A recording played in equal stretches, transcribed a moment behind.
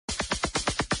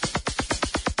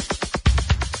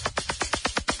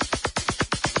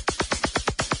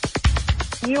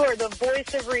You are the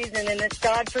voice of reason in this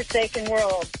godforsaken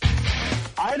world.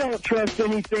 I don't trust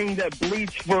anything that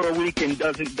bleeds for a week and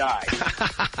doesn't die.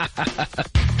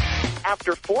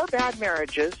 After 4 bad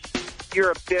marriages,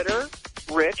 you're a bitter,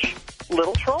 rich,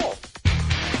 little troll.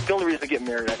 The only reason to get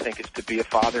married, I think, is to be a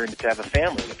father and to have a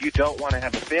family. If you don't want to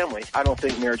have a family, I don't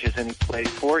think marriage is any place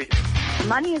for you.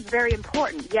 Money is very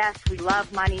important. Yes, we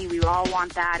love money. We all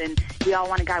want that, and we all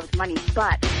want a guy with money.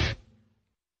 But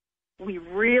we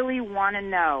really want to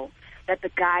know that the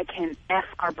guy can F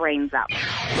our brains up.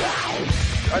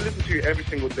 I listen to you every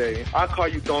single day. I call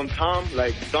you Don Tom.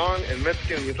 Like, Don in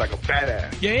Mexican means like a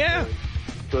badass. Yeah.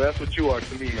 So that's what you are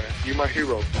to me, man. You're my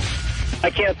hero. I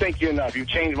can't thank you enough. You've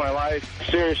changed my life.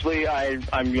 Seriously, I'm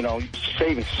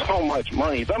saving so much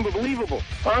money. It's unbelievable.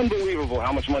 Unbelievable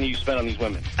how much money you spend on these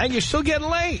women. And you're still getting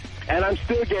laid. And I'm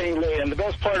still getting laid. And the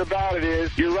best part about it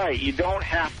is, you're right, you don't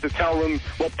have to tell them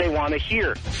what they want to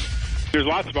hear. There's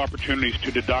lots of opportunities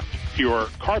to deduct your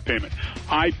car payment.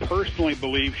 I personally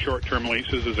believe short-term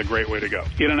leases is a great way to go.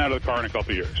 In and out of the car in a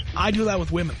couple of years. I do that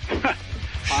with women.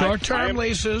 Short-term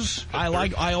leases.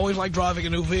 I always like driving a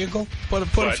new vehicle. Put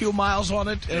a few miles on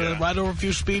it, and ride over a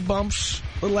few speed bumps,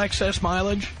 little excess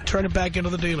mileage, turn it back into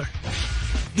the dealer.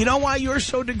 You know why you're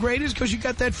so degraded? Because you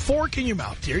got that fork in your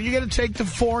mouth, dear. You got to take the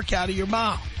fork out of your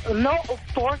mouth. No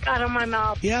fork out of my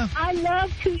mouth. Yeah. I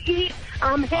love to eat.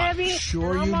 I'm heavy.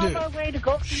 Sure you do. I'm on my way to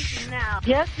go eat now.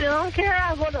 Yes, I don't care.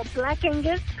 I go to Black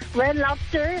Angus, Red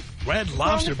Lobster. Red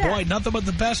Lobster, boy, nothing but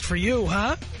the best for you,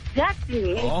 huh?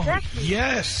 Exactly. Exactly.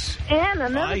 Yes. And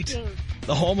another thing.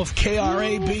 The home of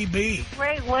KRABB.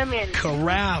 Great women.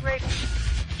 Karab.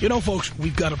 You know, folks,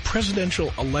 we've got a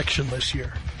presidential election this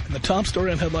year. And the top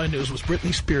story on Headline News was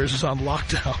Britney Spears is on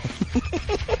lockdown.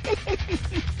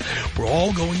 We're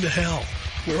all going to hell.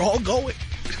 We're all going.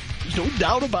 There's no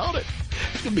doubt about it.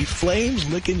 There's going to be flames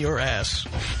licking your ass.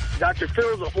 Dr.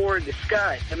 Phil's a whore in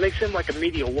disguise. That makes him like a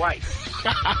media wife.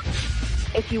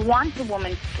 If you want a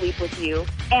woman to sleep with you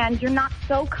and you're not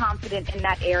so confident in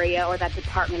that area or that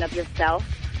department of yourself,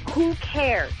 who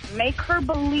cares? Make her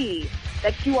believe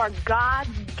that you are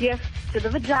God's gift to the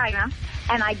vagina,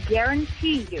 and I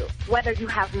guarantee you, whether you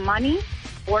have money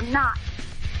or not,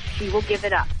 she will give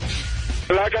it up.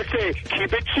 Like I say,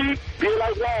 keep it cheap, be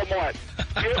like Walmart.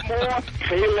 Get more,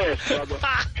 pay less, brother.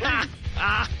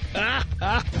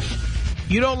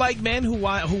 You don't like men who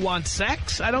want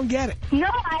sex? I don't get it. No,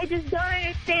 I just don't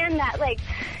understand that. Like,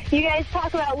 you guys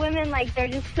talk about women like they're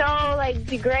just so, like,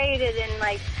 degraded and,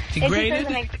 like...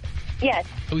 Degraded? Yes.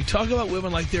 We talk about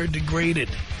women like they're degraded.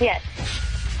 Yes.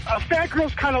 A fat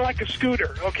girl's kind of like a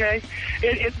scooter, okay?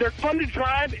 They're fun to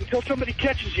drive until somebody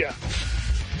catches you.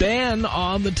 Ben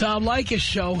on the Tom Leykis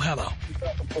show. Hello.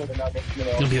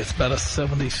 It's about a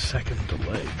 70-second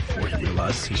delay before he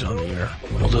realizes he's on the air.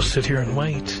 We'll just sit here and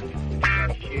wait.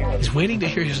 He's waiting to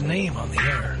hear his name on the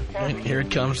air. Right, here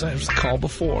it comes. That was the call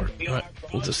before. All right,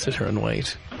 we'll just sit here and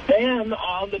wait. Ben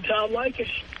on the Tom Leykis.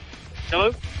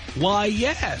 Hello? Why,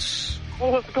 yes.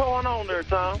 Well, what's going on there,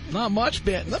 Tom? Not much,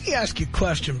 Ben. Let me ask you a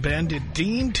question, Ben. Did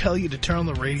Dean tell you to turn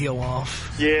the radio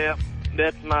off? Yeah,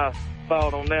 that's my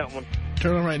fault on that one.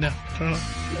 Turn it on right now. Turn it on.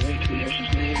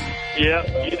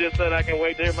 Yeah, you just said I can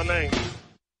wait to hear my name.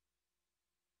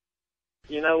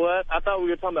 You know what? I thought we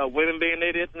were talking about women being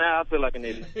idiots. Now I feel like an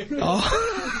idiot. Oh.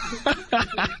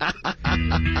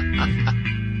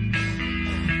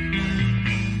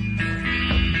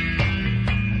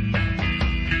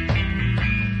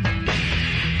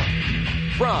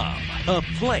 From a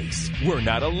place we're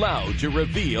not allowed to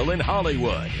reveal in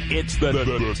Hollywood, it's the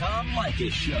Tom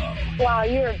Leykis Show. Wow,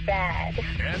 you're bad.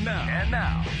 And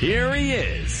now, here he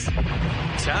is,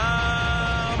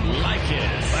 Tom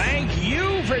Leykis. Thank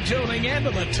you for tuning in to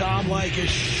the Tom Leykis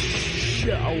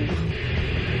Show.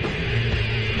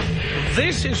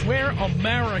 This is where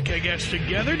America gets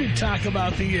together to talk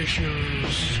about the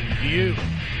issues you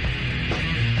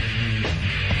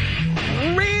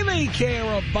really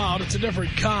care about. It's a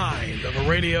different kind of a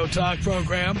radio talk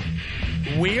program.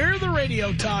 We're the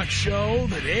radio talk show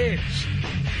that is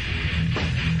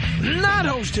not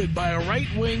hosted by a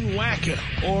right-wing wacko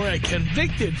or a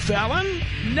convicted felon.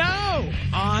 No,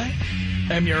 I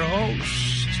am your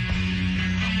host.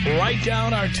 Write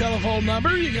down our telephone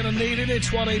number. You're going to need it. It's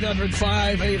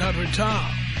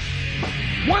 1-800-5800-TOM.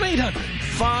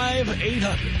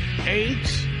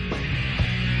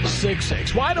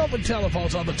 1-800-5800-866. Wide open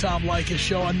telephones on the Tom Leykis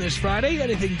Show on this Friday.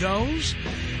 Anything goes.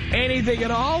 Anything at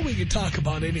all. We can talk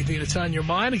about anything that's on your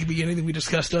mind. It could be anything we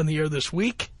discussed on the air this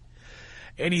week.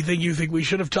 Anything you think we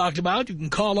should have talked about. You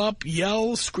can call up,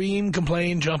 yell, scream,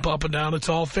 complain, jump up and down. It's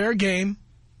all fair game.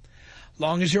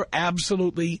 long as you're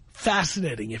absolutely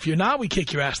fascinating. If you're not, we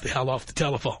kick your ass the hell off the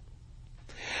telephone.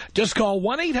 Just call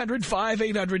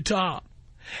 1-800-5800-TOM.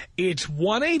 It's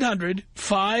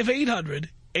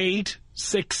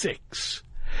 1-800-5800-866.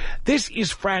 This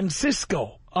is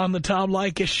Francisco on the Tom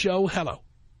Leykis Show. Hello.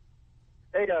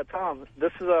 Hey, Tom.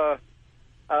 This is I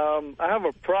have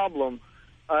a problem.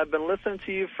 I've been listening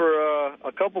to you for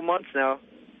a couple months now.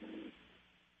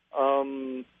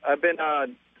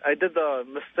 I did the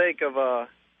mistake of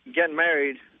getting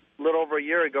married a little over a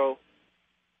year ago,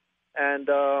 and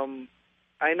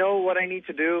I know what I need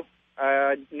to do.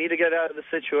 I need to get out of the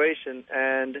situation,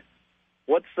 and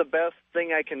what's the best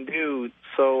thing I can do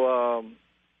so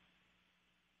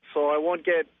I won't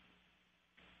get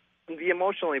the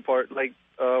emotionally part. Like,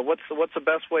 what's the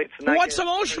best way to not What's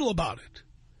emotional about it?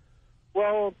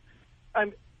 Well,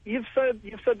 you've said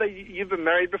that you've been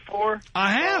married before.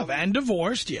 I have, and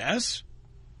divorced, yes.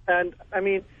 And, I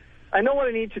mean, I know what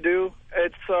I need to do.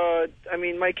 It's,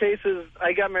 my case is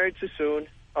I got married too soon,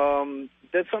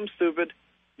 did something stupid,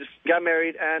 just got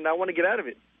married, and I want to get out of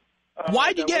it.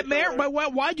 Why'd you get married?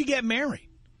 Why'd you get married?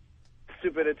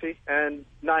 Stupidity and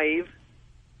naive.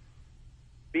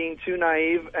 Being too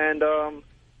naive, and I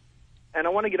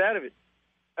want to get out of it.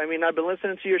 I mean, I've been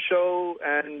listening to your show,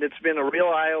 and it's been a real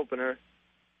eye-opener,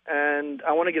 and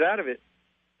I want to get out of it.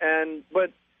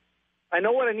 But I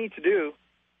know what I need to do.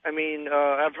 I mean,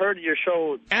 I've heard your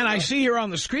show. And I see here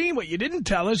on the screen what you didn't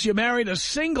tell us. You married a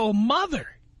single mother.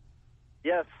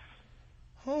 Yes.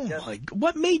 Oh, yes.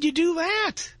 What made you do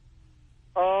that?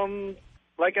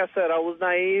 Like I said, I was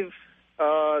naive,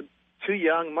 too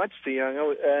young, much too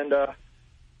young, and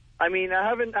I mean, I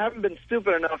haven't been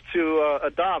stupid enough to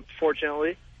adopt,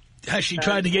 fortunately. Has she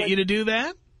tried to get you to do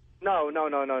that? No.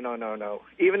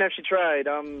 Even if she tried,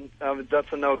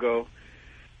 that's a no-go.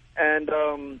 And,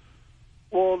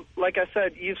 well, like I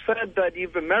said, you've said that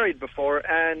you've been married before,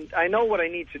 and I know what I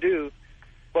need to do,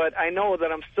 but I know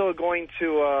that I'm still going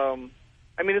to,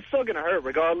 it's still going to hurt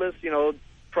regardless,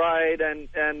 pride,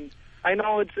 and I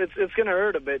know it's going to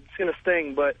hurt a bit, it's going to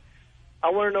sting, but I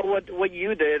want to know what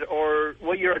you did or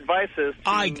what your advice is.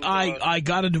 I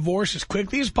got a divorce as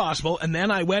quickly as possible, and then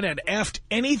I went and effed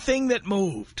anything that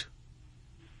moved.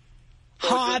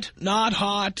 Hot, not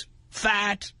hot,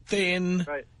 fat, thin,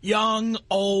 right. Young,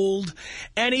 old,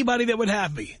 anybody that would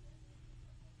have me.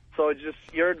 So just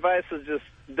your advice is just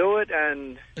do it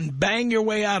and bang your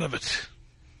way out of it.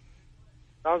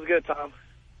 Sounds good, Tom.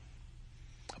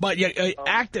 But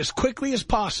act as quickly as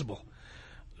possible.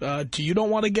 You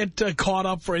don't want to get caught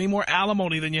up for any more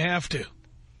alimony than you have to.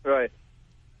 Right.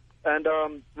 And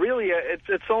really, it's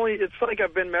like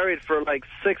I've been married for like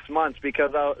 6 months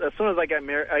because as soon as I got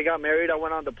married, I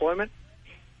went on deployment,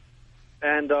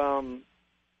 and I've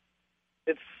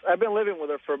been living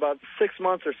with her for about 6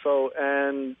 months or so.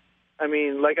 And I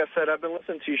mean, like I said, I've been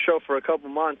listening to your show for a couple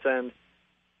months, and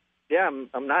yeah, I'm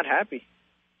not happy.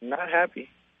 I'm not happy.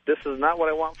 This is not what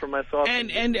I want for myself.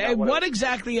 And what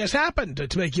exactly has happened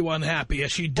to make you unhappy?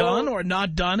 Has she done or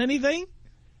not done anything?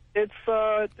 It's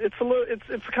a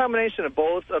combination of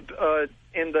both.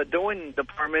 In the doing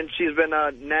department, she's been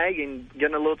nagging,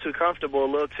 getting a little too comfortable,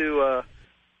 a little too.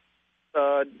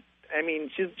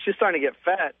 She's starting to get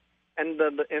fat. And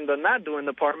in the not doing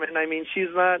department, I mean,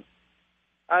 she's not.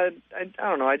 I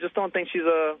don't know. I just don't think she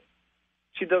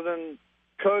doesn't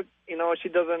cook. She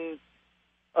doesn't.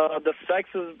 The sex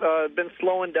has been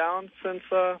slowing down since.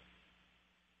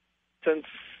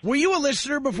 Were you a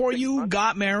listener before you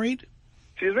got married?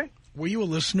 Excuse me? Were you a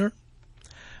listener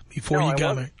before you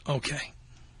got married? Okay.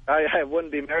 I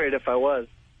wouldn't be married if I was.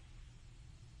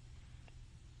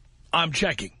 I'm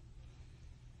checking.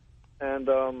 And,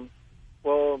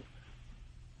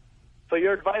 so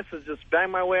your advice is just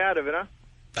bang my way out of it, huh?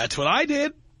 That's what I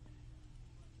did.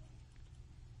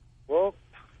 Well,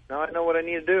 now I know what I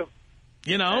need to do.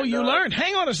 You learned.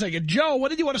 Hang on a second. Joe, what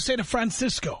did you want to say to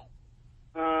Francisco?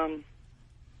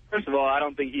 First of all, I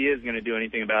don't think he is going to do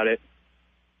anything about it.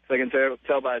 So I can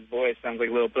tell by his voice, sounds like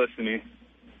a little puss to me.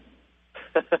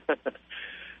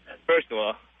 First of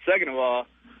all. Second of all,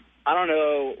 I don't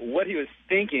know what he was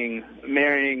thinking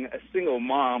marrying a single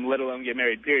mom, let alone get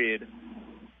married, period.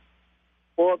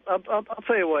 Well, I'll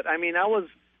tell you what. I mean,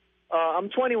 I'm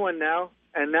 21 now,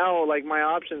 and now, like, my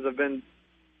options have been,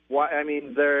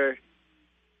 they're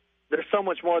so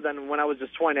much more than when I was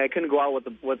just 20. I couldn't go out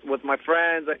with my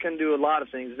friends. I couldn't do a lot of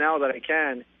things. Now that I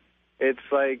can, it's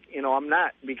like, I'm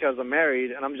not, because I'm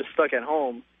married and I'm just stuck at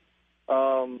home.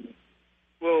 Well,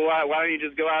 why don't you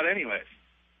just go out anyways?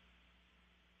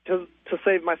 To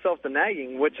save myself the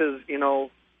nagging, which is, and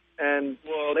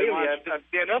well, lately I've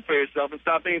stand up for yourself and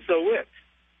stop being so whipped.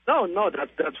 No,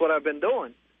 that's what I've been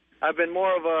doing. I've been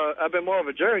more of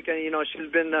a jerk, and she's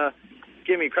been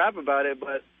giving me crap about it.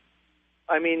 But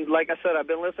I mean, like I said, I've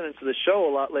been listening to the show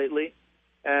a lot lately,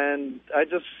 and I've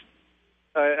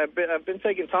been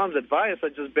taking Tom's advice.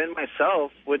 I've just been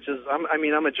myself, which is I'm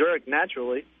a jerk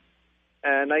naturally,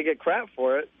 and I get crap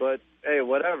for it. But hey,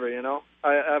 whatever,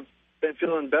 I've been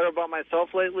feeling better about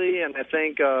myself lately, and I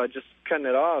think just cutting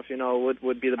it off,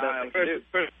 would be the best thing to do.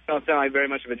 First, you don't sound like very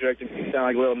much of a jerk to me. You sound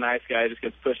like a little nice guy who just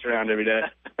gets pushed around every day.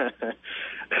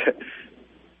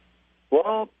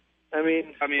 Well, I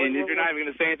mean, you're not even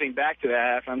going to say anything back to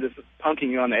that. I'm just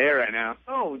punking you on the air right now.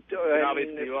 Oh,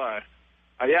 obviously you are.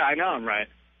 Yeah, I know I'm right.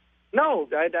 No,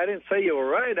 I didn't say you were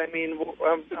right. I mean,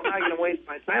 I'm not going to waste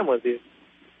my time with you.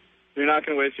 You're not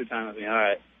going to waste your time with me. All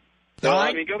right.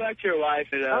 Well, go back to your wife.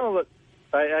 And, look,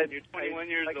 you're 21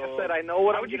 years old. Like I said, I know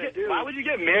what I'm going to do. Why would you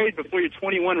get married before you're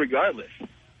 21 regardless? You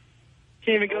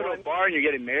can't even go to a bar and you're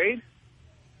getting married?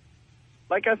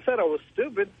 Like I said, I was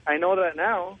stupid. I know that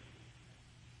now.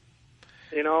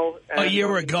 A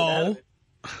year ago.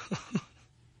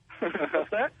 What's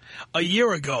that? A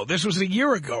year ago. This was a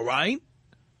year ago, right?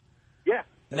 Yeah.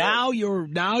 Now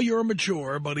you're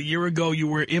mature, but a year ago you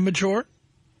were immature?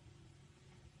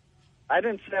 I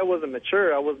didn't say I wasn't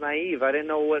mature. I was naive. I didn't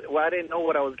know what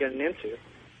I was getting into.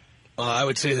 I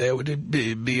would say that would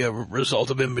be a result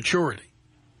of immaturity.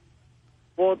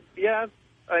 Well, yeah.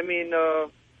 I mean,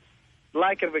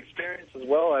 lack of experience as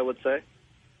well, I would say.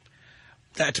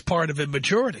 That's part of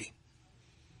immaturity.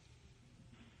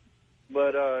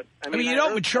 But, you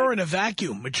don't mature in a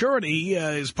vacuum. Maturity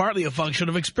is partly a function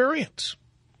of experience.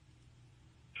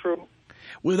 True.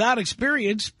 Without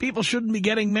experience, people shouldn't be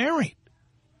getting married.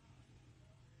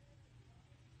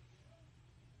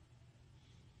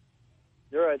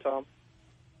 You're right, Tom.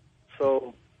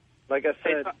 So, like I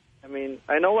said,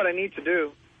 I know what I need to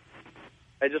do.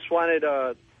 I just wanted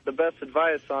the best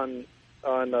advice on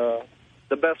the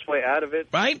best way out of it.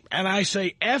 Right? And I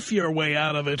say F your way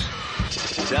out of it.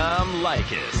 Tom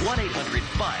Leykis.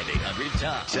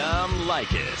 1-800-5800-TOM. Tom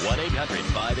Leykis.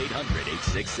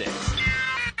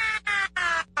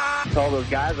 1-800-5800-866. All those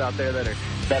guys out there that are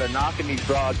knocking these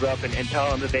broads up and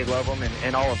telling them that they love them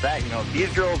and all of that.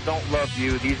 These girls don't love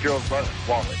you. These girls love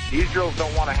wallet. These girls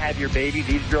don't want to have your baby.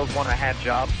 These girls want to have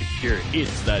job security.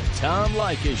 It's the Tom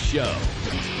Leykis Show.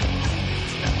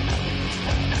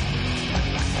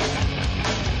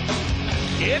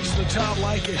 It's the Tom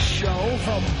Leykis Show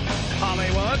from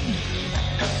Hollywood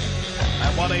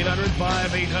at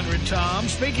 1-800-5800-TOM.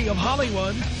 Speaking of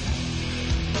Hollywood,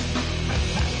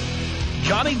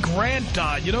 Johnny Grant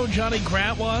died. You know who Johnny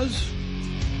Grant was?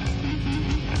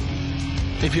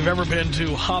 If you've ever been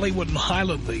to Hollywood and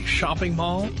Highland, the shopping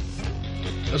mall,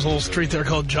 there's a little street there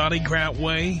called Johnny Grant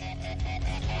Way.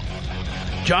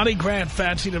 Johnny Grant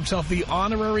fancied himself the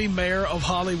honorary mayor of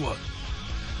Hollywood.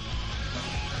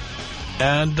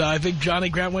 And I think Johnny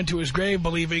Grant went to his grave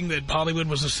believing that Hollywood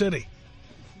was a city.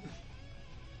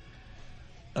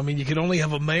 I mean, you can only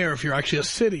have a mayor if you're actually a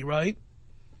city, right?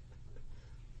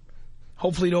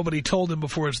 Hopefully nobody told him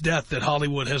before his death that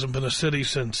Hollywood hasn't been a city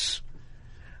since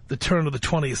the turn of the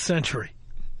 20th century.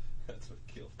 That's what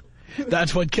killed him.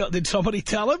 That's what killed. Did somebody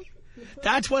tell him?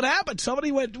 That's what happened.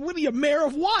 Somebody went, what are you, mayor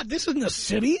of what? This isn't a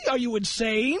city. Are you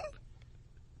insane?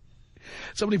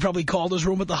 Somebody probably called his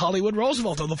room at the Hollywood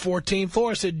Roosevelt on the 14th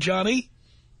floor, said, Johnny,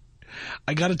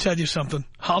 I got to tell you something.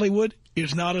 Hollywood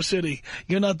is not a city.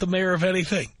 You're not the mayor of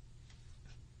anything.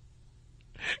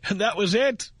 And that was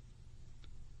it.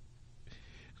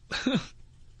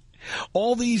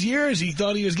 All these years, he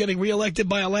thought he was getting reelected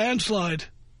by a landslide.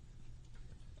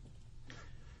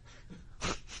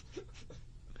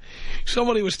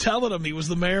 Somebody was telling him he was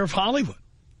the mayor of Hollywood.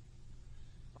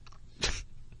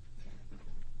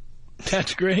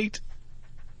 That's great.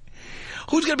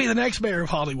 Who's going to be the next mayor of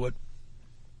Hollywood?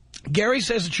 Gary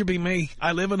says it should be me.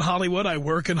 I live in Hollywood. I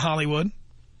work in Hollywood.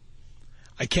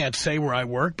 I can't say where I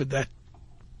work, but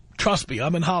trust me,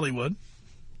 I'm in Hollywood.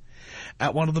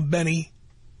 At one of the many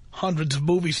hundreds of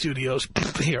movie studios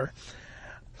here.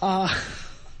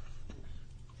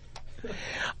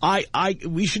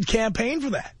 We should campaign for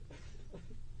that.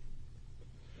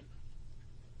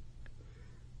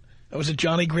 I was at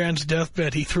Johnny Grant's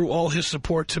deathbed. He threw all his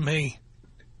support to me.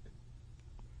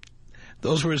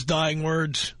 Those were his dying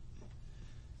words.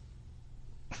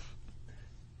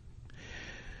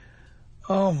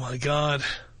 Oh, my God.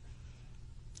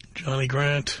 Johnny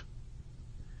Grant.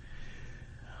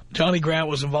 Johnny Grant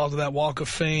was involved in that Walk of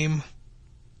Fame.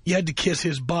 You had to kiss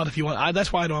his butt if you want.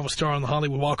 That's why I don't have a star on the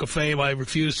Hollywood Walk of Fame. I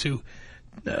refuse to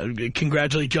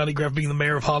congratulate Johnny Grant for being the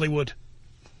mayor of Hollywood.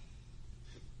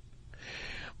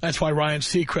 That's why Ryan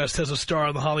Seacrest has a star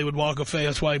on the Hollywood Walk of Fame.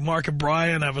 That's why Mark and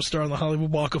Brian have a star on the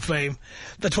Hollywood Walk of Fame.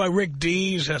 That's why Rick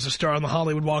Dees has a star on the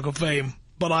Hollywood Walk of Fame.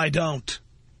 But I don't.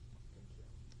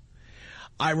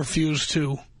 I refuse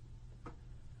to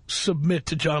submit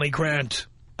to Johnny Grant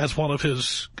as one of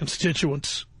his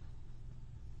constituents.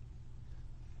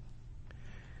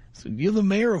 So you're the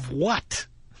mayor of what?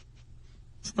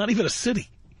 It's not even a city.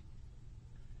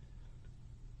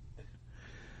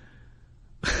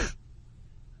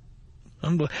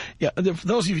 Yeah, for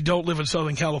those of you who don't live in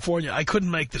Southern California, I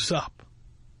couldn't make this up.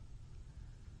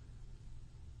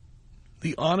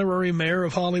 The honorary mayor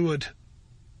of Hollywood.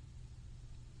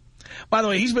 By the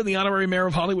way, he's been the honorary mayor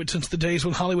of Hollywood since the days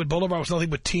when Hollywood Boulevard was nothing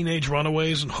but teenage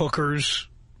runaways and hookers,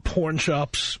 porn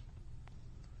shops.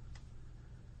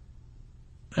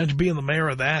 Imagine being the mayor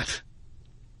of that.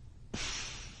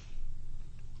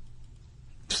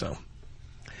 So,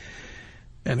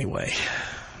 anyway.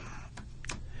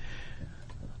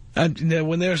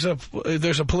 When there's a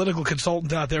political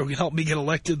consultant out there who can help me get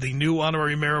elected the new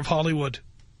honorary mayor of Hollywood,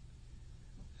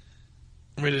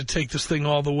 I'm ready to take this thing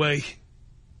all the way.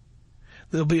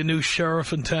 There'll be a new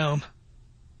sheriff in town.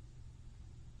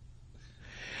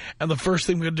 And the first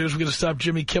thing we're going to do is we're going to stop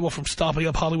Jimmy Kimmel from stopping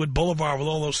up Hollywood Boulevard with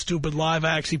all those stupid live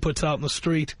acts he puts out in the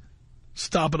street.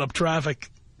 Stopping up traffic.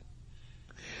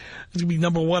 It's going to be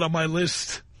number one on my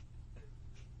list.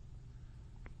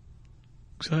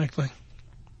 Exactly.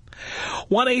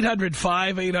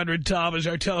 1-800-5800-TOM is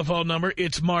our telephone number.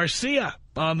 It's Marcia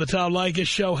on the Tom Leykis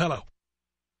Show. Hello.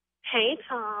 Hey,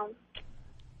 Tom.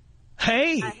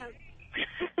 Hey.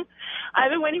 I've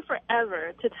been waiting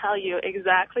forever to tell you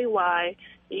exactly why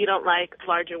you don't like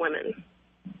larger women.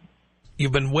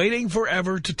 You've been waiting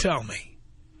forever to tell me.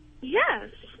 Yes.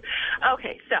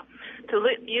 Okay, so to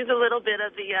use a little bit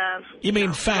of the... you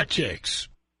mean fat chicks?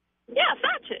 Yeah,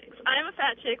 fat chicks. I am a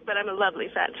fat chick, but I'm a lovely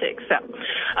fat chick. So,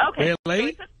 okay. Really? So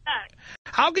it's a fact.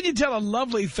 How can you tell a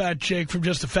lovely fat chick from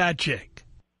just a fat chick?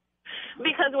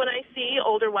 Because when I see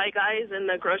older white guys in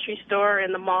the grocery store,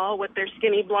 in the mall with their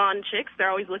skinny blonde chicks, they're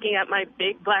always looking at my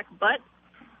big black butt.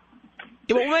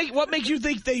 Yeah, what makes you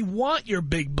think they want your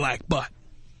big black butt?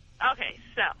 Okay,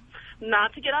 so,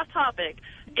 not to get off topic,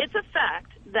 it's a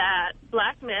fact that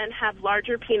black men have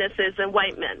larger penises than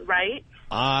white men, right?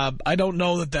 I don't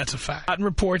know that that's a fact. Gotten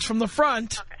reports from the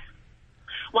front. Okay.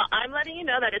 Well, I'm letting you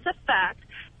know that it's a fact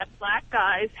that black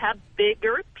guys have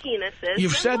bigger penises.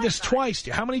 You've said this guys. twice.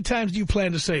 How many times do you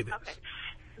plan to say this? Okay.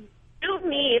 You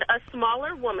need a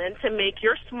smaller woman to make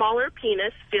your smaller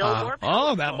penis feel more powerful.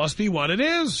 Oh, that must be what it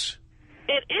is.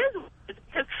 It is.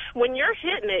 Because when you're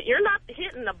hitting it, you're not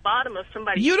hitting the bottom of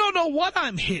somebody's... You don't know what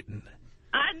I'm hitting.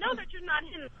 I know that you're not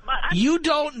hitting... You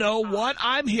don't know what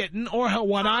I'm hitting or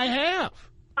what I have.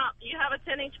 You have a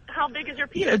 10-inch... How big is your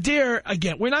penis? Yeah, dear,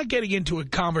 again, we're not getting into a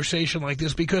conversation like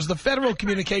this because the Federal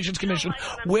Communications Commission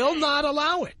will not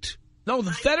allow it. No,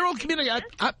 the Federal Communications...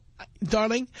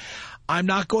 Darling, I'm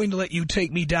not going to let you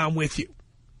take me down with you.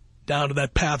 Down to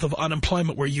that path of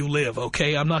unemployment where you live,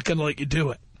 okay? I'm not going to let you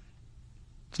do it.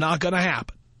 It's not going to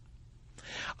happen.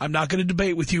 I'm not going to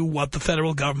debate with you what the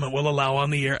federal government will allow on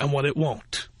the air and what it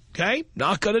won't. Okay?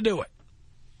 Not going to do it.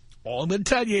 All I'm going to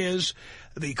tell you is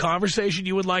the conversation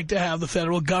you would like to have, the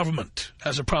federal government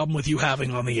has a problem with you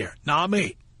having on the air. Not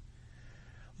me.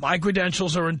 My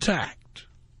credentials are intact.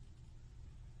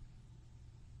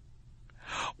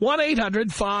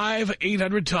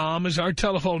 1-800-5800-TOM is our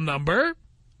telephone number.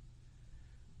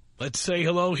 Let's say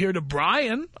hello here to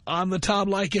Brian on the Tom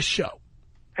Leykis Show.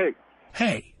 Hey.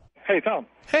 Hey. Hey, Tom.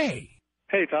 Hey.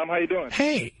 Hey, Tom. How you doing?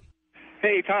 Hey.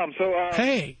 Hey, Tom. So,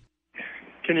 Hey.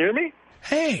 Can you hear me?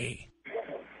 Hey.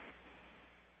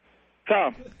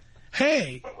 Tom.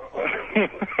 Hey.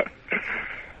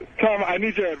 Tom, I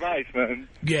need your advice, man.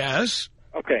 Yes.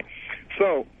 Okay.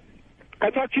 So, I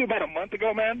talked to you about a month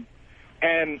ago, man.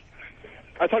 And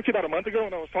I talked to you about a month ago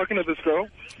when I was talking to this girl.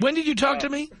 When did you talk to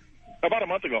me? About a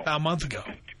month ago. A month ago.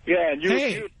 Yeah, and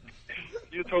Hey.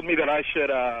 you told me that I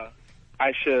should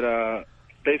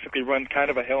basically run kind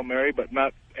of a Hail Mary, but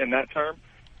not in that term.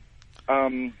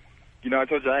 You know, I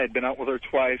told you I had been out with her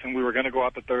twice, and we were going to go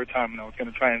out the third time, and I was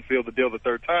going to try and seal the deal the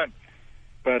third time.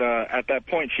 But at that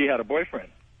point, she had a boyfriend.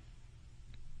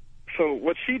 So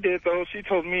what she did, though, she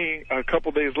told me a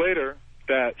couple days later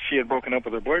that she had broken up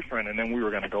with her boyfriend, and then we were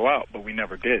going to go out, but we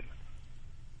never did.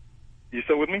 You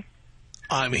still with me?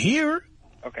 I'm here.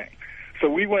 Okay. So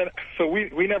we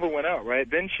never went out, right?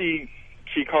 Then she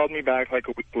called me back like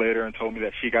a week later and told me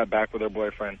that she got back with her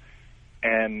boyfriend.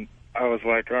 And I was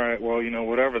like, all right, well, you know,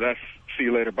 whatever. That's see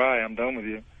you later. Bye. I'm done with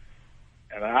you.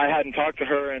 And I hadn't talked to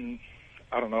her in,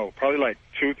 I don't know, probably like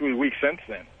 2-3 weeks since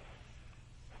then.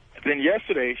 Then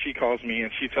yesterday she calls me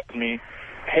and she tells me,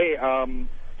 hey,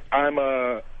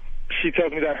 she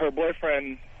tells me that her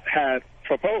boyfriend had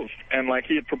proposed, and like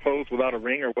he had proposed without a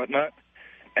ring or whatnot,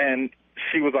 and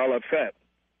she was all upset,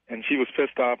 and she was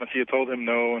pissed off, and she had told him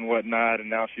no and whatnot, and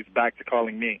now she's back to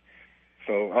calling me.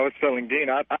 So I was telling Dean,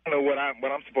 I don't know what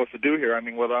I'm supposed to do here. I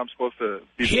mean, whether I'm supposed to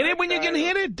hit it when you can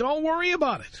hit it. Don't worry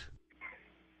about it.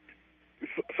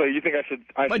 So you think I should?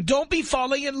 But don't be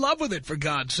falling in love with it, for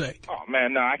God's sake. Oh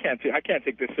man, no, I can't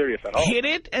take this serious at all. Hit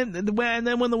it, and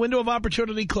then when the window of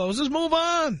opportunity closes, move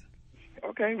on.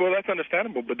 Okay, well, that's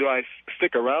understandable, but do I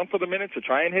stick around for the minute to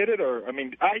try and hit it? Or, I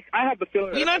mean, I have the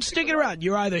feeling that you're not sticking around.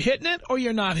 You're either hitting it or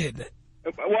you're not hitting it.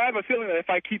 Well, I have a feeling that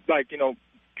if I keep, like, you know,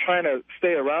 trying to stay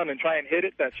around and try and hit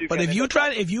it, that she's But if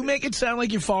you make it sound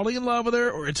like you're falling in love with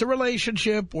her, or it's a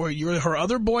relationship, or you're her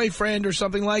other boyfriend or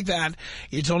something like that,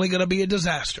 it's only going to be a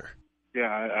disaster. Yeah,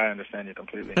 I understand you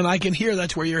completely. And I can hear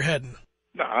that's where you're heading.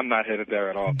 No, I'm not headed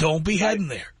there at all. Don't be heading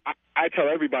there. I tell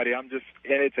everybody I'm just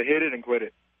in it to hit it and quit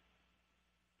it.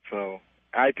 So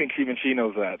I think even she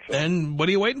knows that. So. And what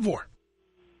are you waiting for?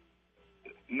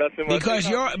 Nothing.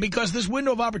 Because this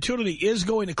window of opportunity is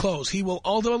going to close. He will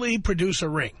ultimately produce a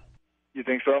ring. You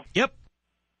think so? Yep.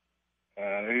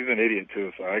 He's an idiot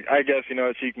too. So I guess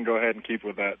she can go ahead and keep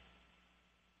with that.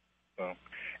 So,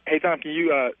 hey Tom, can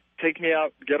you take me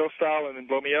out ghetto style and then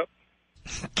blow me up?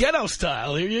 Ghetto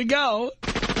style. Here you go.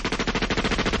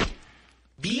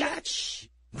 Biatch.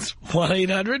 It's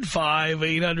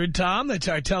 1-800-5800-TOM. That's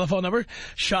our telephone number.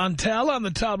 Chantel on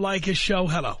the Tom Leykis show.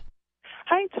 Hello.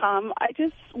 Hi, Tom. I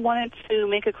just wanted to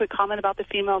make a quick comment about the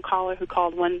female caller who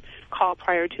called one call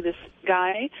prior to this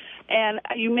guy. And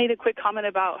you made a quick comment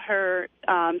about her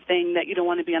saying that you don't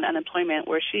want to be on unemployment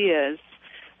where she is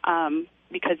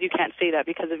because you can't say that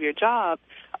because of your job.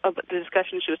 But the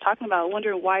discussion she was talking about, I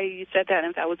wonder why you said that.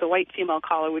 And if that was a white female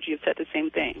caller, would you have said the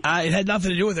same thing? It had nothing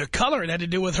to do with her color. It had to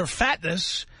do with her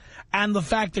fatness and the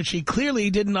fact that she clearly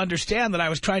didn't understand that I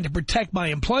was trying to protect my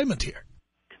employment here.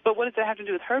 But what does that have to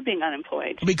do with her being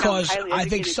unemployed? Because I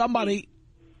think somebody...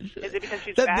 Is it because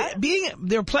she's fat?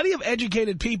 There are plenty of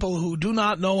educated people who do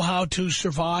not know how to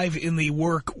survive in the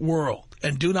work world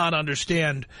and do not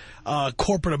understand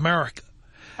corporate America.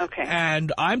 Okay.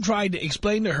 And I'm trying to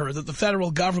explain to her that the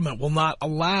federal government will not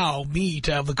allow me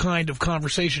to have the kind of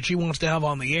conversation she wants to have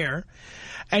on the air.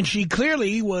 And she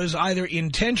clearly was either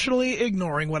intentionally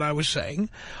ignoring what I was saying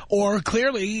or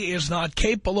clearly is not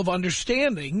capable of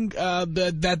understanding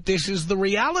that this is the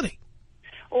reality.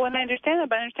 Well, and I understand that,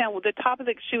 but I understand the topic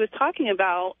that she was talking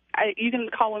about, you can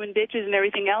call women bitches and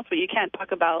everything else, but you can't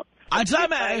talk about... I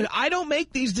don't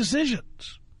make these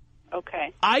decisions.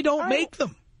 Okay. I don't make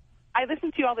them. I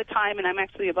listen to you all the time, and I'm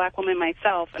actually a black woman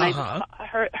myself, and I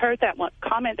heard that one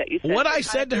comment that you said. What I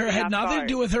said to her had nothing to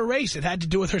do with her race. It had to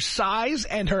do with her size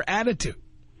and her attitude.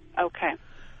 Okay.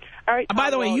 All right. By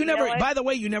the way, you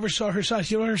never saw her size.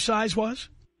 You know what her size was?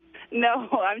 No,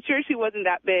 I'm sure she wasn't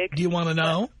that big. Do you want to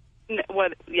know?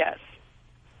 What? Yes.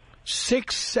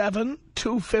 6'7",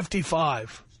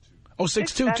 255. Oh,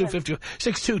 6'2", 255.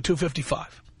 6'2",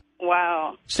 255.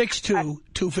 Wow. 6'2",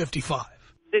 255.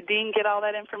 Did Dean get all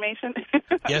that information?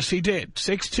 Yes, he did.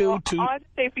 6'2", 2... All I have to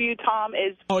say for you, Tom,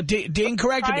 is... Oh, Dean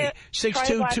corrected me.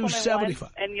 6'2",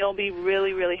 275. And you'll be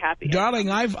really, really happy. Darling,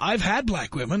 I've had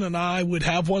black women, and I would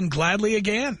have one gladly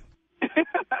again.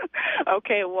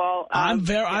 Okay, well...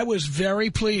 I was very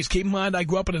pleased. Keep in mind, I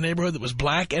grew up in a neighborhood that was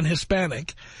black and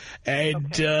Hispanic.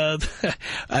 And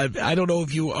I don't know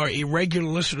if you are a regular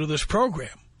listener to this program.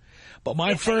 But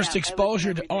my first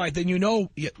exposure to... All right, then do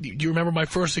you remember my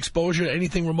first exposure to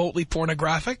anything remotely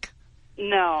pornographic?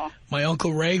 No. My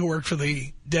Uncle Ray, who worked for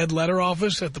the dead letter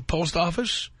office at the post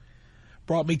office,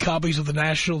 brought me copies of the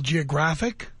National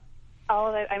Geographic.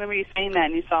 Oh, I remember you saying that,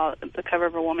 and you saw the cover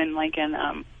of a woman, like in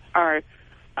an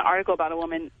article about a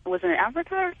woman. Was it in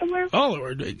Africa or somewhere? Oh,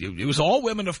 it was all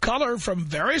women of color from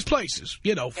various places.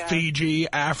 Fiji,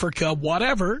 Africa,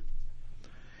 whatever.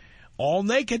 All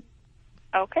naked.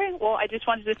 Okay, well, I just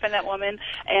wanted to defend that woman,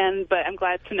 but I'm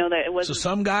glad to know that it wasn't... So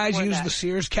some guys use the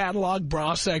Sears catalog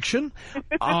bra section.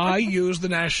 I use the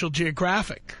National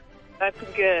Geographic. That's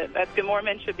good. That's good. More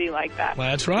men should be like that.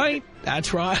 That's right.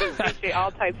 That's right. Appreciate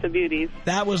all types of beauties.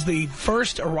 That was the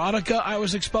first erotica I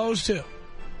was exposed to.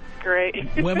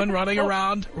 Great. Women running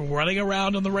around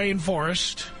in the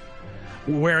rainforest,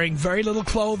 wearing very little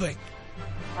clothing.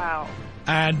 Wow.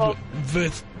 And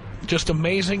with just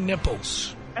amazing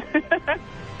nipples.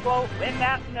 Well, in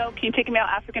that note, can you take me out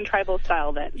African tribal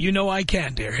style then? You know I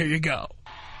can, dear. Here you go.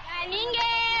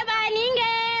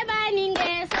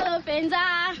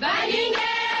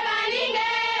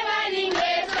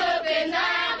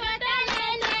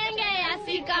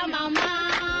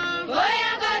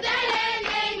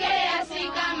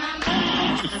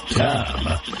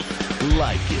 Tom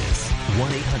Leykis.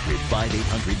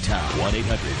 1-800-5800-TOM.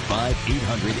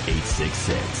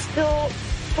 1-800-5800-866. So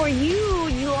for you,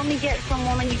 you only get from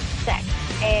women you sex,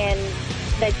 and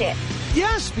that's it.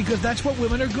 Yes, because that's what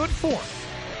women are good for.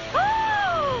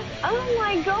 Oh,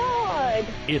 my God.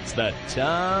 It's the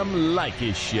Tom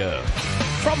Leykis Show.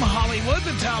 From Hollywood,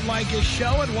 the Tom Leykis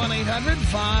Show at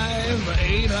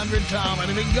 1-800-5800-TOM.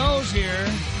 Anything goes here.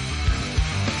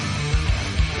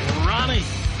 Ronnie,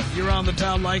 you're on the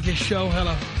Tom Leykis Show.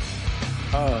 Hello.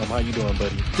 How you doing,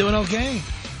 buddy? Doing okay.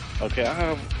 Okay,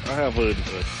 I have a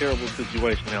terrible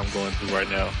situation that I'm going through right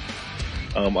now.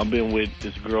 I've been with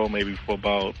this girl maybe for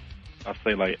about, I'd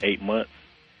say like 8 months.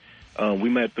 We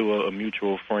met through a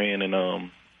mutual friend,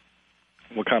 and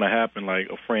what kind of happened,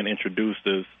 like a friend introduced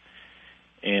us,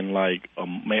 and like,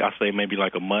 I say maybe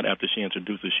like a month after she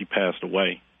introduced us, she passed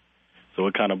away. So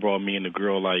it kind of brought me and the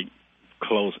girl like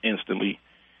close instantly.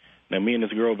 Now me and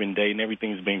this girl been dating,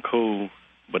 everything's been cool,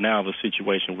 but now I have a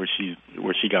situation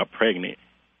where she got pregnant,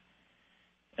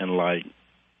 and like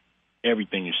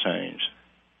everything has changed,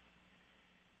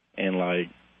 and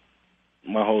like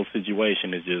my whole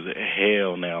situation is just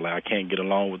hell now. Like I can't get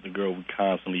along with the girl. We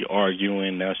constantly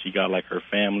arguing. Now she got like her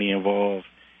family involved,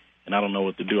 and I don't know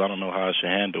what to do. I don't know how I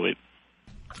should handle it.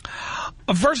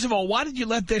 First of all, why did you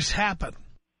let this happen?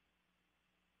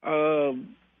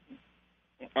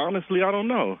 Honestly, I don't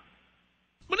know.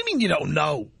 What do you mean you don't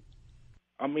know?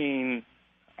 I mean,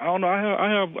 I don't know.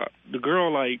 I have the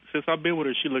girl, like, since I've been with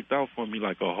her, she looked out for me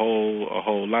like a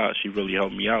whole lot. She really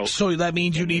helped me out. So that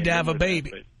means you need to have a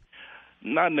baby.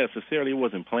 Not necessarily. It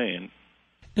wasn't planned.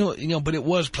 No, but it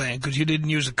was planned because you didn't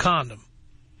use a condom.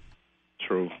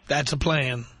 True. That's a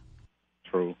plan.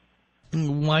 True.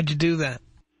 Why'd you do that?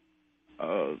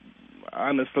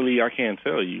 Honestly, I can't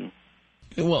tell you.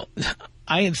 Well,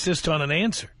 I insist on an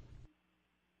answer.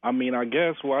 I mean, I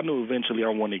guess, well, I knew eventually I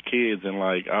wanted kids, and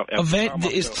like...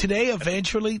 Is today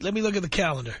eventually? Let me look at the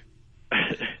calendar.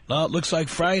 No, it looks like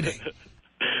Friday.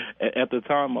 At the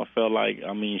time, I felt like,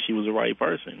 I mean, she was the right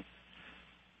person.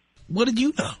 What did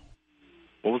you know?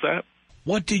 What was that?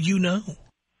 What did you know?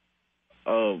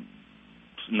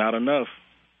 Not enough.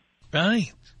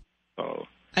 Right. Oh.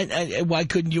 And why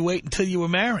couldn't you wait until you were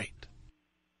married?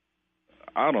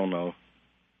 I don't know.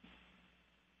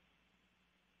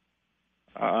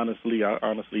 I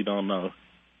honestly don't know.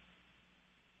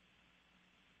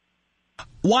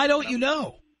 Why don't you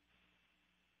know?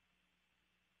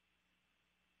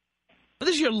 This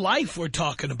is your life we're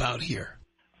talking about here.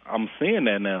 I'm seeing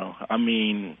that now. I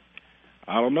mean,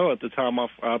 I don't know. At the time, I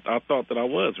thought that I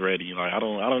was ready. Like I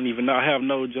don't even know. I have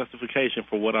no justification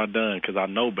for what I've done because I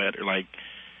know better. Like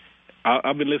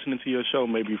I've been listening to your show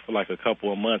maybe for like a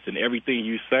couple of months, and everything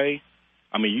you say,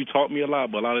 I mean, you taught me a lot,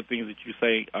 but a lot of things that you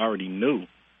say I already knew.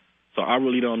 So I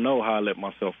really don't know how I let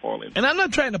myself fall into. And I'm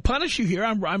not trying to punish you here.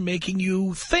 I'm making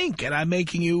you think, and I'm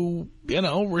making you,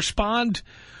 respond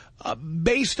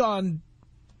based on,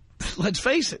 let's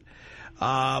face it.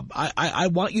 I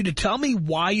want you to tell me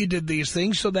why you did these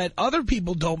things so that other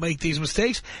people don't make these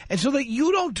mistakes and so that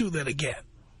you don't do that again.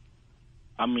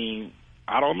 I mean,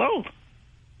 I don't know.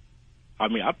 I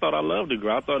mean, I thought I loved the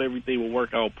girl. I thought everything would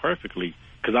work out perfectly.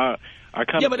 Because I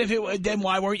kind of... Yeah, but then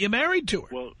why weren't you married to her?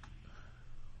 Well,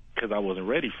 because I wasn't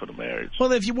ready for the marriage.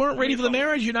 Well, if you weren't ready for the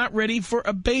marriage, you're not ready for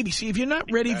a baby. See, if you're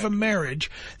not ready for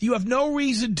marriage, you have no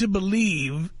reason to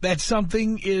believe that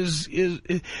something is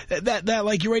that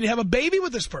like you're ready to have a baby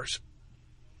with this person.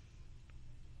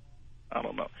 I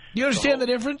don't know. You understand the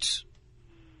difference?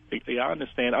 Yeah, I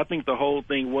understand. I think the whole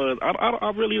thing was,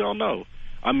 I really don't know.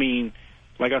 I mean,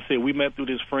 like I said, we met through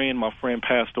this friend. My friend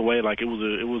passed away. Like it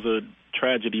was a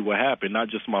tragedy what happened. Not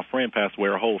just my friend passed away,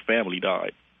 her whole family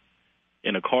died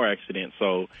in a car accident.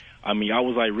 So, I mean, I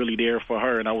was like really there for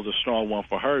her, and I was a strong one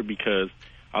for her because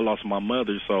I lost my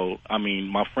mother. So, I mean,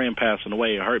 my friend passing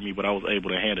away, it hurt me, but I was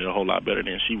able to handle it a whole lot better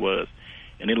than she was.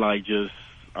 And it like just,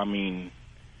 I mean,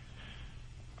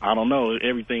 I don't know,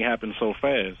 everything happened so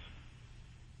fast.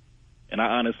 And I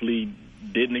honestly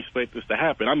didn't expect this to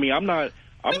happen. I mean, What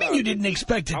do you mean you didn't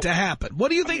expect it to happen? What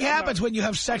do you think happens when you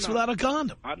have sex without a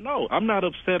condom? I know. I'm not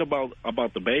upset about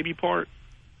the baby part.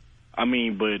 I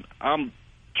mean, but I'm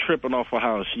tripping off of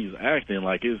how she's acting.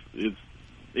 Like, it's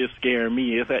scaring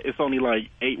me. It's only like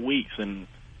 8 weeks, and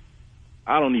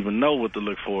I don't even know what to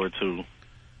look forward to.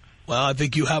 Well, I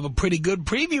think you have a pretty good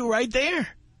preview right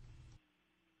there.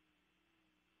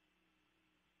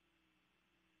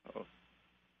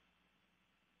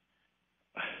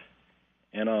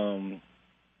 And,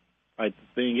 like, the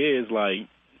thing is, like,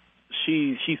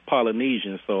 she's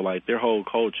Polynesian, so, like, their whole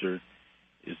culture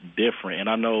is different. And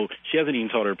I know she hasn't even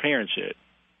told her parents yet.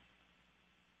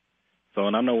 So,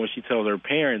 and I know when she tells her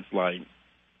parents, like,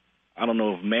 I don't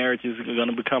know if marriage is going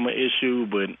to become an issue,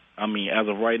 but, I mean, as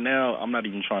of right now, I'm not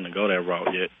even trying to go that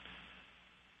route yet.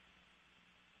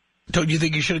 Don't you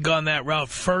think you should have gone that route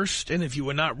first? And if you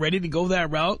were not ready to go that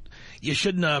route, you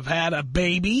shouldn't have had a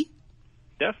baby?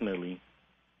 Definitely.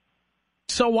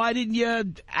 So why didn't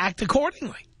you act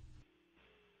accordingly?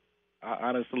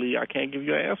 Honestly, I can't give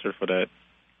you an answer for that.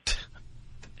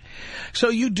 So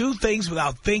you do things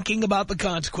without thinking about the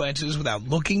consequences, without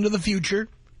looking to the future,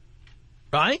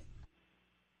 right?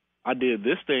 I did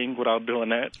this thing without doing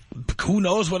that. Who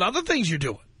knows what other things you're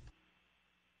doing?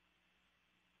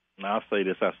 Now, I'll say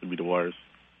this has to be the worst.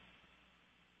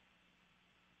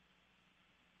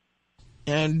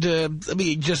 And let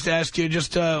me just ask you,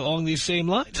 just along these same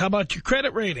lines, how about your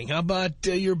credit rating? How about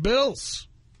your bills?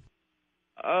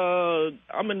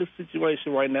 I'm in a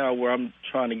situation right now where I'm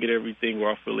trying to get everything where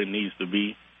I feel it needs to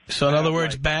be. So in other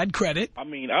words, bad credit? I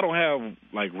mean, I don't have,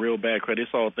 like, real bad credit.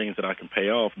 It's all things that I can pay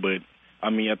off. But,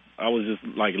 I mean, I was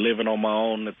just, like, living on my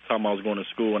own at the time I was going to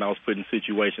school, and I was put in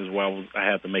situations where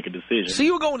I had to make a decision. So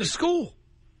you were going to school?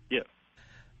 Yeah.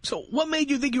 So what made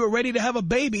you think you were ready to have a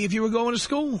baby if you were going to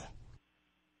school?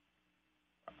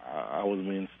 I was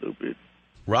being stupid.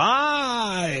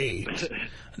 Right.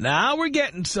 Now we're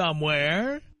getting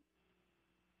somewhere.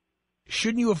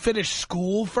 Shouldn't you have finished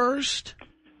school first?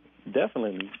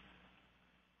 Definitely.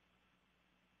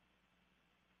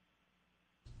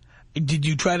 Did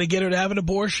you try to get her to have an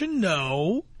abortion?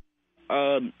 No.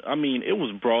 I mean, it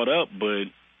was brought up, but,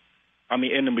 I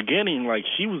mean, in the beginning, like,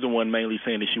 she was the one mainly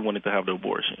saying that she wanted to have the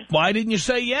abortion. Why didn't you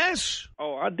say yes?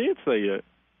 Oh, I did say it.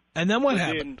 And then what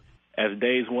happened? As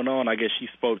days went on, I guess she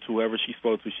spoke to whoever she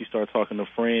spoke to. She started talking to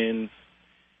friends.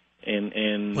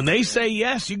 And when they say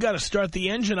yes, you got to start the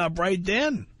engine up right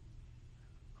then.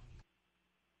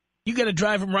 You got to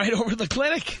drive them right over to the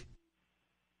clinic.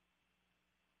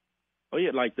 Oh,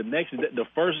 yeah, like the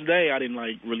first day, I didn't,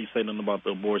 like, really say nothing about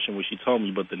the abortion when she told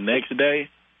me. But the next day,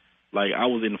 like, I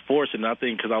was enforcing, I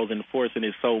think because I was enforcing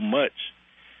it so much,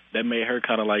 that made her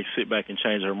kind of, like, sit back and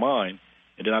change her mind.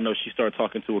 And then I know she started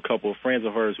talking to a couple of friends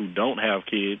of hers who don't have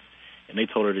kids, and they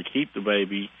told her to keep the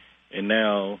baby. And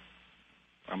now,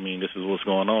 I mean, this is what's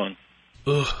going on.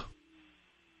 Ugh.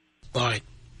 All right.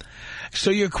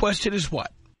 So your question is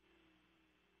what?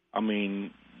 I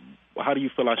mean, how do you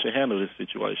feel I should handle this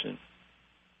situation?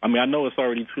 I mean, I know it's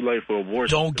already too late for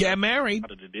abortion. Don't get married.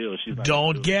 Out of the deal. She's not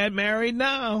Don't get married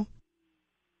now.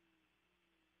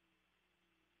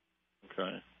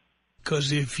 Okay.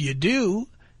 Because if you do,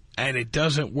 and it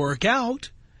doesn't work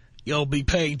out, you'll be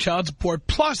paying child support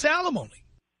plus alimony.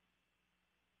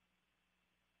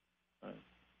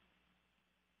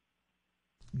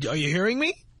 Are you hearing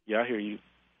me? Yeah, I hear you.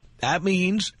 That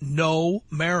means no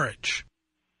marriage.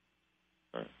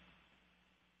 Right.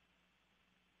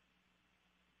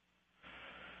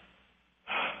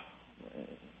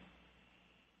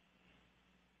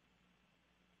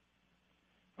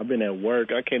 I've been at work.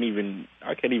 I can't even,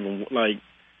 like,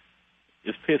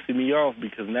 it's pissing me off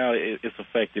because now it's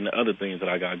affecting the other things that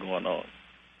I got going on.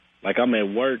 Like, I'm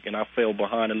at work, and I fell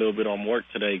behind a little bit on work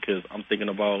today because I'm thinking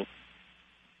about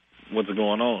what's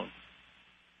going on.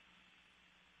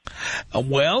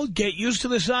 Well, get used to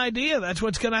this idea. That's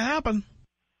what's going to happen.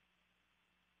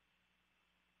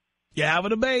 You're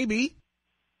having a baby.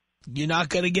 You're not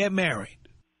going to get married.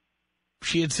 If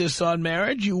she insists on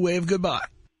marriage, you wave goodbye.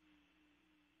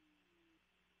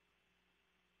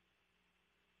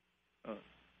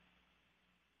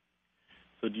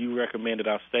 So do you recommend that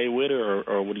I stay with her,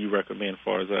 or what do you recommend as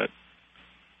far as that?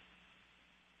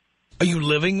 Are you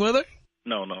living with her?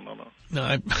 No.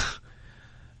 No,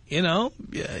 you know,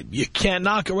 you can't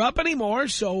knock her up anymore,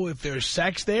 so if there's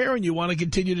sex there and you want to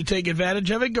continue to take advantage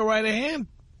of it, go right ahead.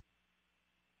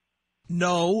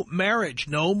 No marriage,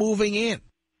 no moving in.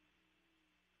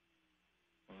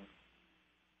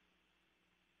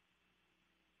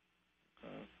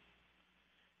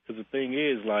 Because the thing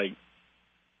is, like,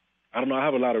 I don't know, I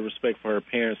have a lot of respect for her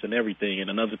parents and everything, and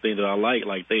another thing that I like,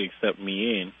 they accept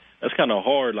me in. That's kind of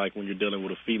hard, like, when you're dealing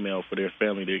with a female for their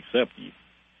family to accept you.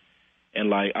 And,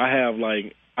 like, I have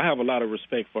a lot of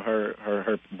respect for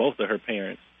her both of her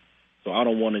parents. So I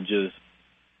don't want to just,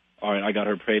 all right, I got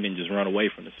her paid and just run away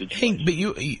from the situation. Hey, but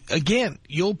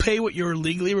you'll pay what you're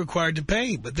legally required to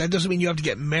pay, but that doesn't mean you have to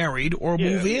get married or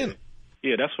move in.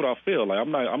 Yeah, that's what I feel. Like, I'm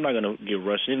not going to get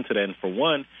rushed into that. And for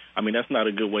one, I mean, that's not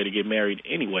a good way to get married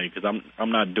anyway, because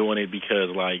I'm not doing it because,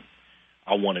 like,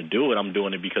 I want to do it. I'm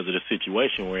doing it because of the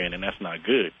situation we're in, and that's not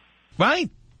good. Right.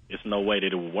 There's no way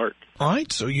that it would work. All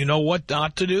right, so you know what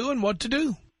not to do and what to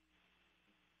do.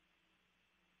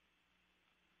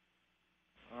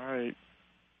 All right.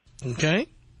 Okay.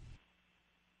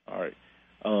 All right.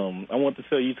 I want to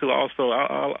tell you, too, also,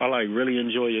 I like really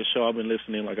enjoy your show. I've been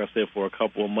listening, like I said, for a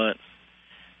couple of months,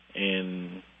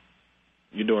 and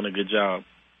you're doing a good job.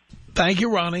 Thank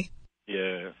you, Ronnie.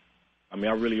 Yeah. I mean,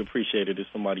 I really appreciate it if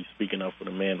somebody's speaking up for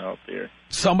the men out there.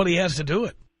 Somebody has to do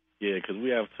it. Yeah, because we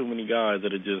have too many guys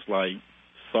that are just, like,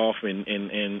 soft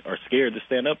and are scared to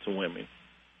stand up to women.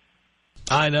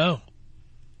 I know.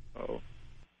 Oh.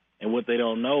 And what they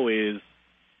don't know is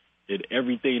that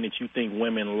everything that you think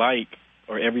women like,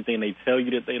 or everything they tell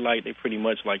you that they like, they pretty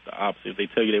much like the opposite. If they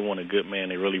tell you they want a good man,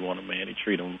 they really want a man. They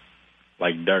treat them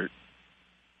like dirt.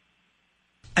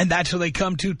 And that's what they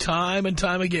come to time and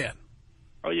time again.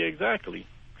 Oh, yeah, exactly.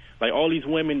 Like all these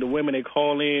women, the women they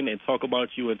call in and talk about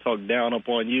you and talk down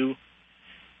upon you,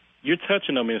 you're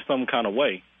touching them in some kind of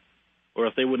way, or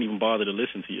else they wouldn't even bother to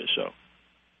listen to your show.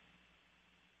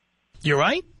 You're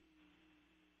right.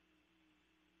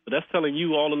 But that's telling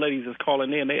you all the ladies that's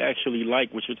calling in, they actually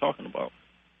like what you're talking about.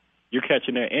 You're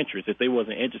catching their interest. If they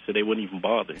wasn't interested, they wouldn't even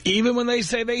bother. Even when they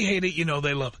say they hate it, you know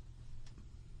they love it.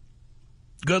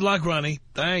 Good luck, Ronnie.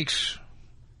 Thanks.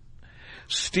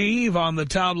 Steve on the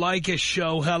Tom Leykis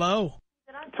show. Hello.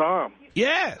 Tom.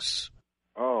 Yes.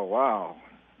 Oh, wow.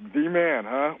 D-Man,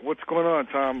 huh? What's going on,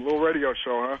 Tom? Little radio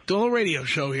show, huh? Doing a radio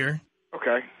show here.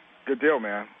 Okay. Good deal,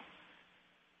 man.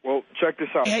 Well, check this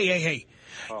out. Hey.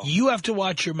 Oh. You have to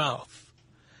watch your mouth.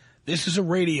 This is a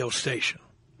radio station.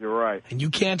 You're right. And you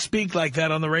can't speak like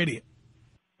that on the radio.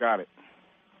 Got it.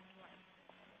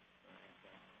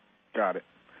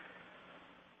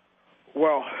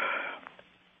 Well,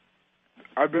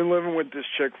 I've been living with this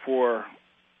chick for,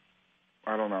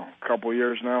 I don't know, a couple of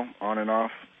years now, on and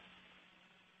off.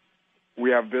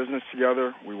 We have business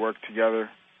together. We work together.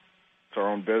 It's our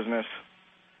own business.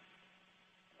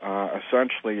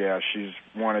 Essentially, yeah, she's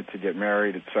wanted to get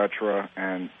married, etc.,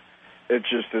 and it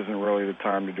just isn't really the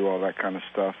time to do all that kind of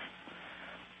stuff.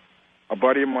 A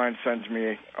buddy of mine sends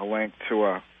me a link to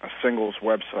a singles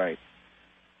website.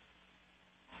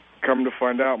 Come to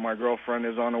find out, my girlfriend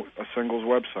is on a singles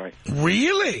website.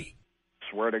 Really?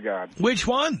 Swear to God. Which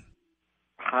one?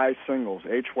 High Singles,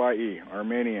 H-Y-E,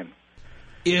 Armenian.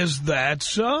 Is that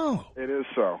so? It is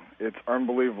so. It's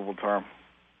unbelievable, Tom.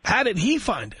 How did he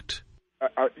find it?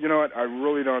 You know what? I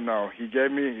really don't know. He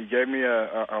gave me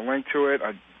a link to it.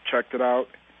 I checked it out.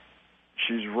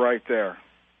 She's right there.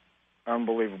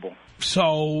 Unbelievable.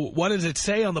 So what does it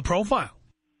say on the profile?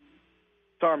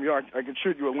 Tom, I can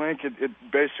shoot you a link. It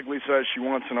basically says she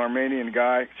wants an Armenian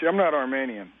guy. See, I'm not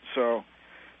Armenian, so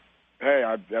hey,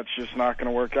 that's just not going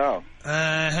to work out.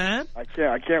 Uh-huh.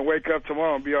 I can't wake up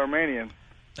tomorrow and be Armenian.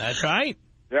 That's right.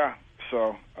 Yeah.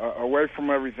 So away from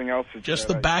everything else. Just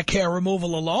the back hair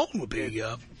removal alone would be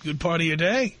a good part of your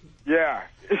day. Yeah.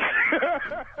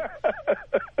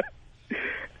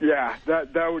 Yeah,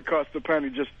 that would cost a penny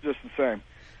just the same.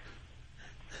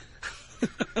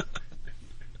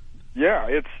 Yeah,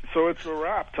 it's a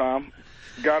wrap, Tom.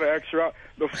 Got to X her out.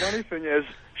 The funny thing is,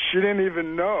 she didn't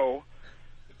even know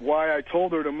why I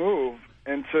told her to move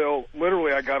until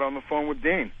literally I got on the phone with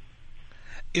Dean.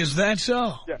 Is that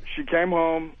so? Yeah, she came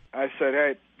home. I said,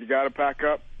 hey, you got to pack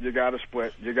up, you got to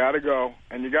split, you got to go,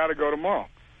 and you got to go tomorrow.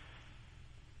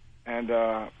 And,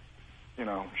 you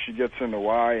know, she gets into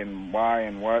why and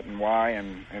what and why.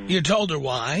 And you told her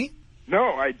why?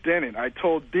 No, I didn't. I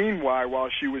told Dean why while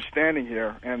she was standing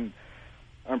here, and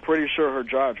I'm pretty sure her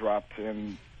jaw dropped.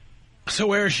 And so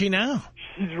where is she now?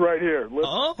 She's right here.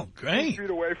 Oh, great. 2 feet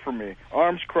away from me.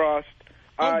 Arms crossed,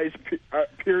 eyes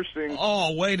piercing.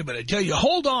 Oh, wait a minute. Tell you,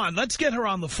 hold on. Let's get her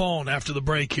on the phone after the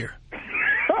break here.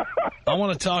 I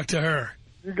want to talk to her.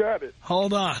 You got it.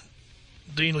 Hold on.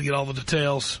 Dean will get all the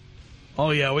details.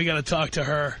 Oh, yeah, we got to talk to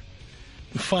her.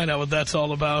 Find out what that's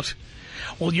all about.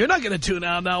 Well, you're not going to tune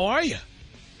out now, are you?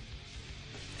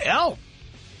 Hell,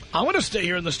 I want to stay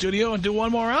here in the studio and do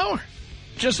one more hour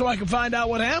just so I can find out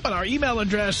what happened. Our email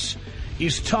address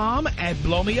is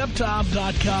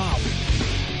tom@blowmeuptom.com.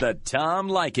 The Tom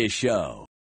Leykis Show.